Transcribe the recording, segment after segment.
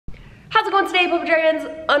going today, Puppet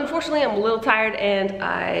Dragons? Unfortunately, I'm a little tired and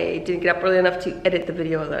I didn't get up early enough to edit the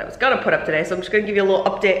video that I was gonna put up today, so I'm just gonna give you a little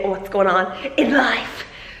update on what's going on in life.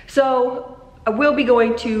 So, I will be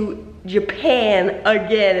going to Japan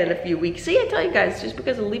again in a few weeks. See, I tell you guys, just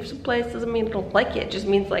because I leave some place doesn't mean I don't like it. It just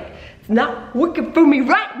means like, it's not working for me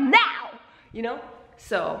right now, you know?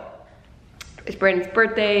 So, it's Brandon's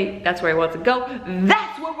birthday, that's where he wants to go.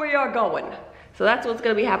 That's where we are going. So that's what's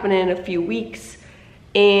gonna be happening in a few weeks.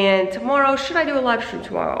 And tomorrow, should I do a live stream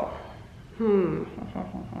tomorrow?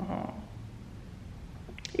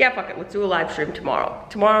 Yeah, fuck it, let's do a live stream tomorrow.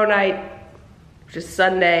 Tomorrow night, which is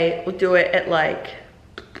Sunday, we'll do it at like,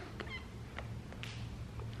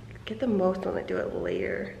 get the most when I do it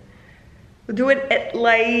later. We'll do it at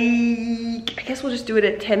like, I guess we'll just do it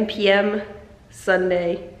at 10 p.m.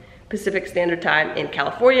 Sunday, Pacific Standard Time in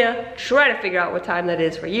California. Try to figure out what time that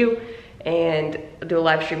is for you. And I'll do a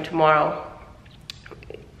live stream tomorrow.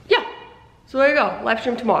 Yeah, so there you go, live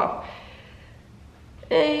stream tomorrow.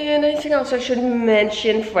 And anything else I should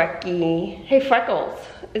mention, Frecky? Hey, Freckles,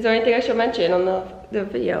 is there anything I should mention on the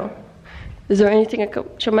video? Is there anything I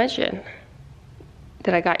should mention?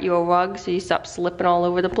 That I got you a rug so you stop slipping all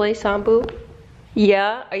over the place, huh, boo?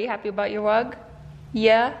 Yeah, are you happy about your rug?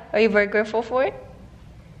 Yeah, are you very grateful for it?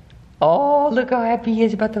 Oh, look how happy he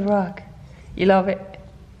is about the rug. You love it?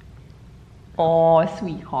 Oh,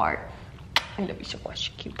 sweetheart. I love you so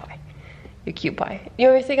much, cute pie. You're cute pie. You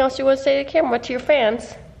have anything else you want to say to the camera, to your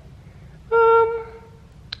fans? I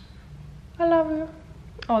love you.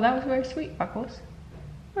 Oh, that was very sweet, Freckles.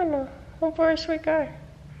 I know, I'm a very sweet guy.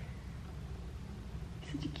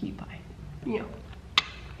 Such a cute pie. Yeah.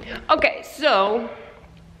 Okay, so,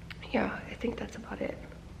 yeah, I think that's about it.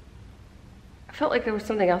 I felt like there was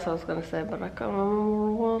something else I was gonna say, but I can't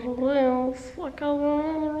remember what it is. I can't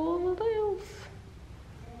remember what it is.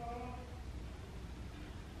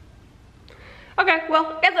 Okay, well,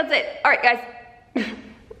 I guess that's it. Alright, guys.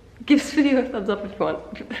 Give this video a thumbs up if you want.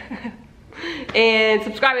 And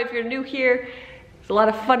subscribe if you're new here. There's a lot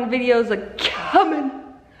of fun videos coming.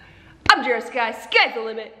 I'm Jera, guys. Sky's the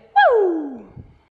limit. Woo!